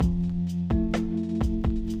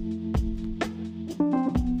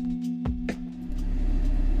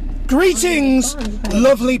Greetings,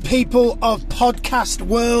 lovely people of podcast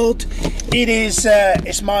world.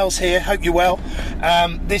 It's Miles here. Hope you're well.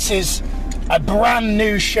 This is a brand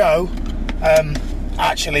new show.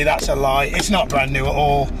 Actually, that's a lie. It's not brand new at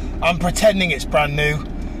all. I'm pretending it's brand new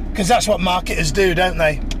because that's what marketers do, don't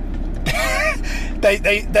they?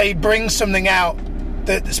 They bring something out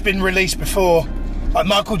that's been released before. Like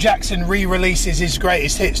Michael Jackson re-releases his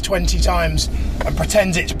greatest hits 20 times and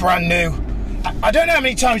pretends it's brand new. I don't know how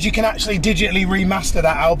many times you can actually digitally remaster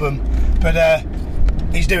that album, but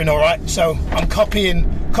he's doing all right. So I'm copying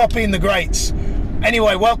the greats.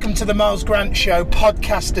 Anyway, welcome to the Miles Grant Show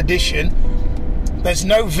podcast edition. There's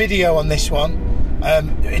no video on this one.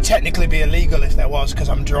 It'd technically be illegal if there was, because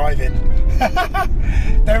I'm driving.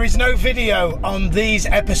 There is no video on these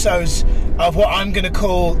episodes of what I'm going to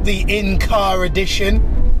call the in-car edition.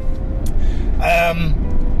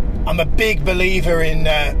 I'm a big believer in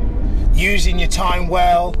using your time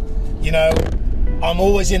well. You know, I'm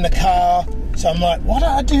always in the car, so I'm like, why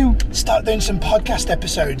don't I start doing some podcast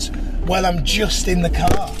episodes while I'm just in the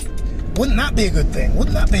car? Wouldn't that be a good thing?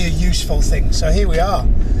 Wouldn't that be a useful thing? So here we are.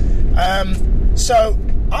 So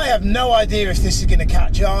I have no idea if this is going to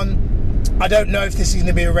catch on. I don't know if this is going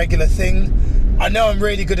to be a regular thing. I know I'm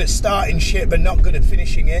really good at starting shit but not good at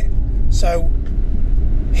finishing it. So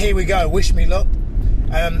here we go. Wish me luck.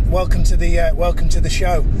 Welcome to the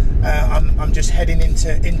show. I'm just heading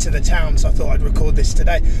into the town, so I thought I'd record this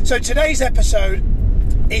today. So today's episode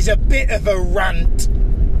is a bit of a rant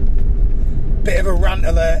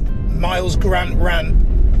alert. Miles Grant rant.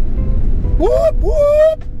 Whoop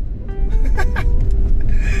whoop.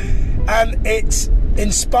 And it's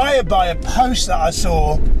inspired by a post that I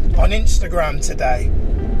saw on Instagram today,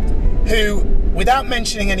 who, without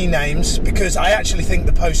mentioning any names, because I actually think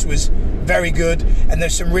the post was very good and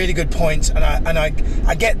there's some really good points, and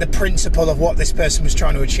I get the principle of what this person was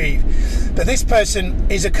trying to achieve. But this person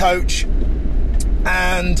is a coach,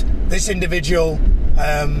 and this individual,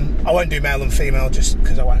 I won't do male and female just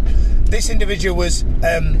because I won't. This individual was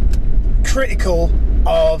critical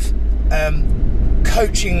of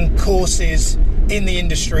coaching courses in the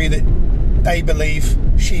industry that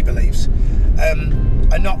she believes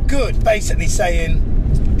are not good. Basically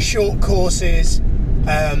saying short courses,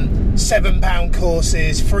 £7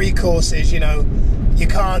 courses, free courses, you know, you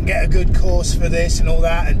can't get a good course for this and all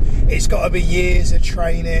that, and it's got to be years of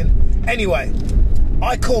training. Anyway,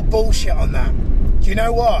 I call bullshit on that. Do you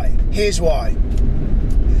know why? Here's why.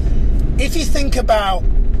 If you think about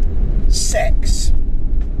sex,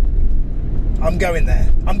 I'm going there.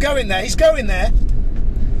 He's going there.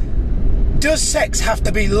 Does sex have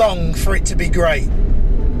to be long for it to be great?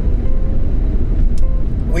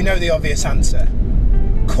 We know the obvious answer.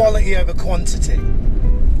 Quality over quantity.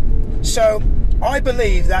 So I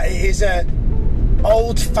believe that it is a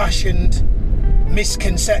old-fashioned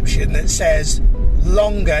misconception that says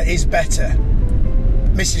longer is better.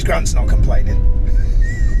 Mrs. Grant's not complaining.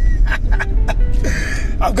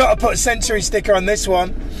 I've got to put a sensory sticker on this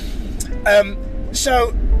one.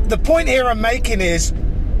 So the point here I'm making is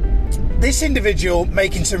this individual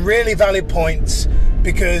making some really valid points,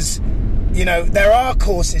 because, you know, there are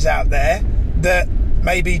courses out there that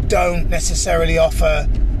maybe don't necessarily offer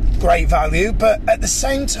great value, but at the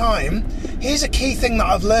same time, here's a key thing that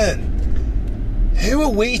I've learned. Who are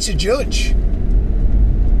we to judge?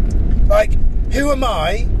 Like, who am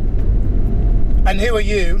I and who are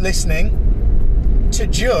you listening to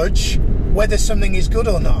judge whether something is good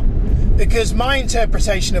or not? Because my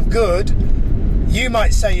interpretation of good, you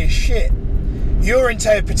might say is shit. Your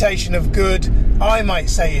interpretation of good, I might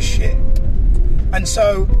say is shit. And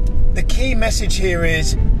so the key message here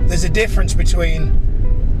is there's a difference between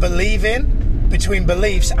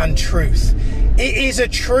beliefs and truth. It is a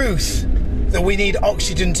truth that we need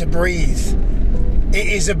oxygen to breathe. It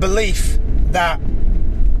is a belief that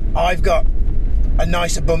I've got a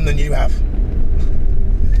nicer bum than you have.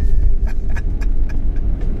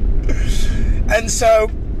 And so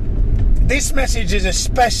this message is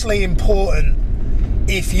especially important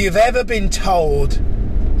if you've ever been told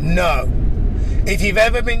no. If you've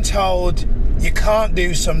ever been told you can't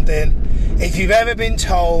do something. If you've ever been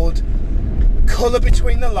told colour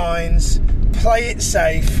between the lines, play it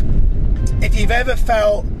safe. If you've ever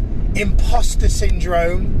felt imposter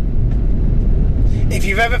syndrome. If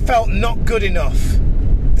you've ever felt not good enough,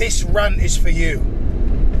 this rant is for you.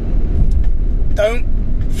 Don't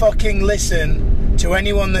fucking listen to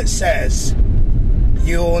anyone that says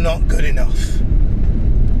you're not good enough.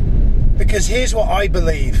 Because here's what I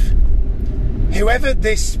believe. Whoever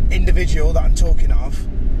this individual that I'm talking of,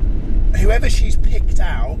 whoever she's picked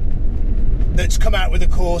out that's come out with a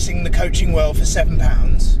course in the coaching world for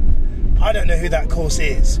 £7, I don't know who that course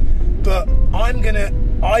is, but I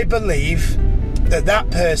believe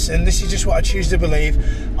that person, this is just what I choose to believe.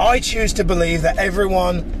 I choose to believe that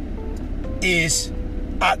everyone is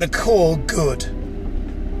at the core good.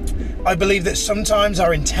 I believe that sometimes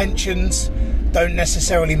our intentions don't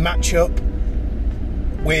necessarily match up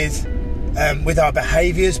with our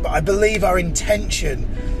behaviours, but I believe our intention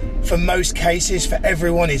for most cases for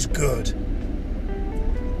everyone is good.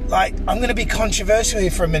 Like, I'm going to be controversial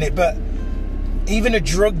here for a minute, but even a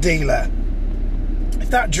drug dealer, if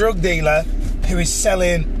that drug dealer who is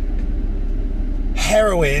selling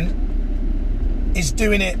heroin is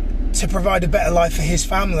doing it to provide a better life for his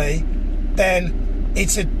family, then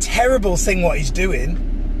it's a terrible thing what he's doing,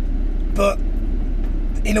 but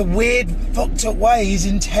in a weird, fucked up way, his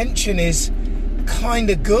intention is kind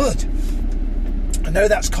of good. I know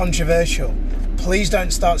that's controversial. Please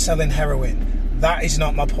don't start selling heroin. That is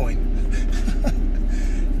not my point.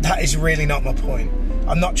 That is really not my point.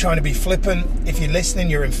 I'm not trying to be flippant. If you're listening,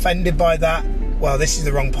 you're offended by that, well, this is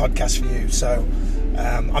the wrong podcast for you. So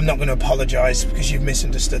I'm not going to apologise because you've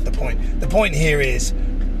misunderstood the point. The point here is,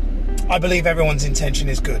 I believe everyone's intention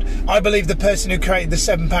is good. I believe the person who created the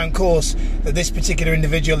 £7 course that this particular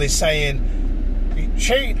individual is saying,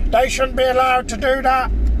 they shouldn't be allowed to do that.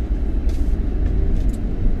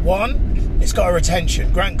 One, it's got a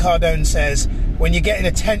retention. Grant Cardone says, when you're getting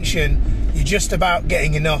attention, you're just about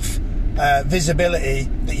getting enough visibility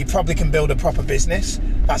that you probably can build a proper business.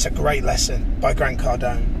 That's a great lesson by Grant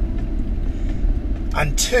Cardone.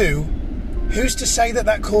 And two, who's to say that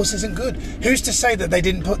that course isn't good? Who's to say that they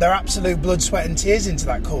didn't put their absolute blood, sweat and tears into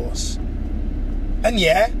that course? And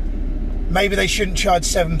yeah, maybe they shouldn't charge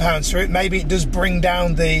 £7 for it. Maybe it does bring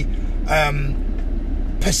down the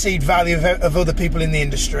perceived value of other people in the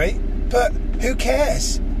industry. But who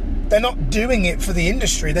cares? They're not doing it for the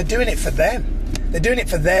industry. They're doing it for them. They're doing it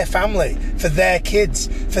for their family, for their kids,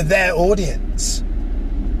 for their audience.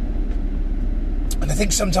 And I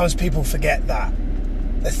think sometimes people forget that.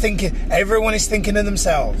 They're thinking, everyone is thinking of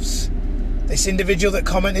themselves. This individual that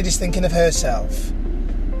commented is thinking of herself.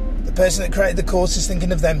 The person that created the course is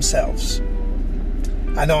thinking of themselves.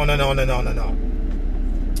 And on and on and on and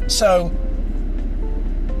on. So,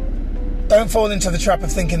 don't fall into the trap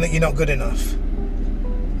of thinking that you're not good enough.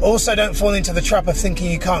 Also, don't fall into the trap of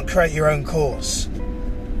thinking you can't create your own course.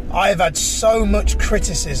 I have had so much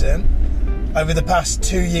criticism over the past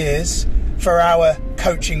 2 years for our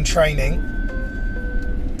coaching training.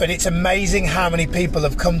 But it's amazing how many people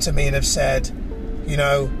have come to me and have said, you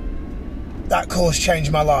know, that course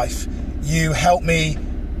changed my life. You helped me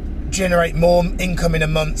generate more income in a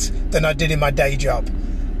month than I did in my day job.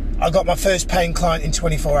 I got my first paying client in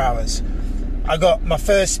 24 hours. I got my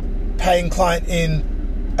first paying client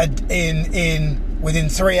within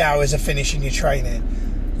 3 hours of finishing your training.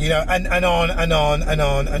 You know, and on and on and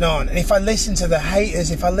on and on. And if I listened to the haters,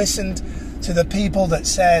 if I listened to the people that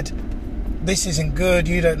said, this isn't good,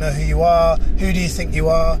 you don't know who you are, who do you think you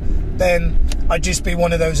are, then I'd just be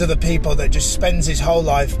one of those other people that just spends his whole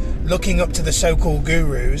life looking up to the so-called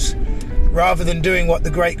gurus, rather than doing what the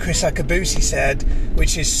great Chris Akabusi said,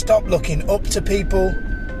 which is stop looking up to people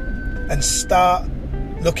and start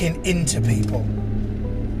looking into people.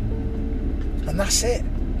 And that's it.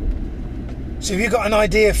 So if you've got an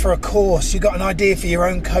idea for a course, you've got an idea for your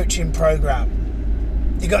own coaching program,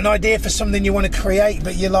 you got an idea for something you want to create,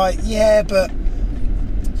 but you're like, yeah, but,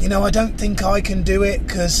 you know, I don't think I can do it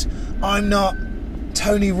because I'm not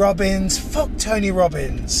Tony Robbins. Fuck Tony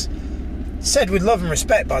Robbins. Said with love and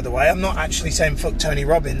respect, by the way. I'm not actually saying fuck Tony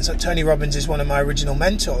Robbins. Tony Robbins is one of my original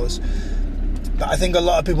mentors. But I think a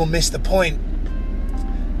lot of people miss the point.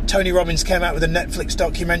 Tony Robbins came out with a Netflix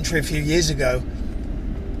documentary a few years ago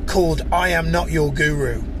called I Am Not Your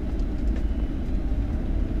Guru.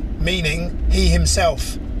 Meaning, he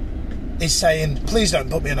himself is saying, please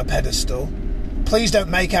don't put me on a pedestal. Please don't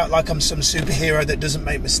make out like I'm some superhero that doesn't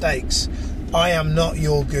make mistakes. I am not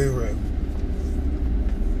your guru.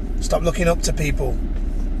 Stop looking up to people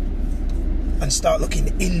and start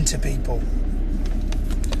looking into people.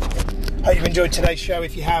 Hope you've enjoyed today's show.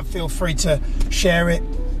 If you have, feel free to share it.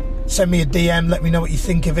 Send me a DM. Let me know what you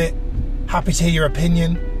think of it. Happy to hear your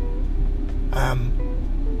opinion.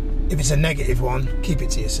 If it's a negative one, keep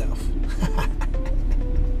it to yourself.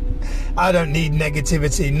 I don't need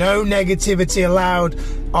negativity. No negativity allowed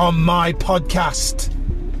on my podcast.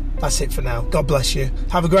 That's it for now. God bless you.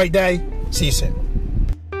 Have a great day. See you soon.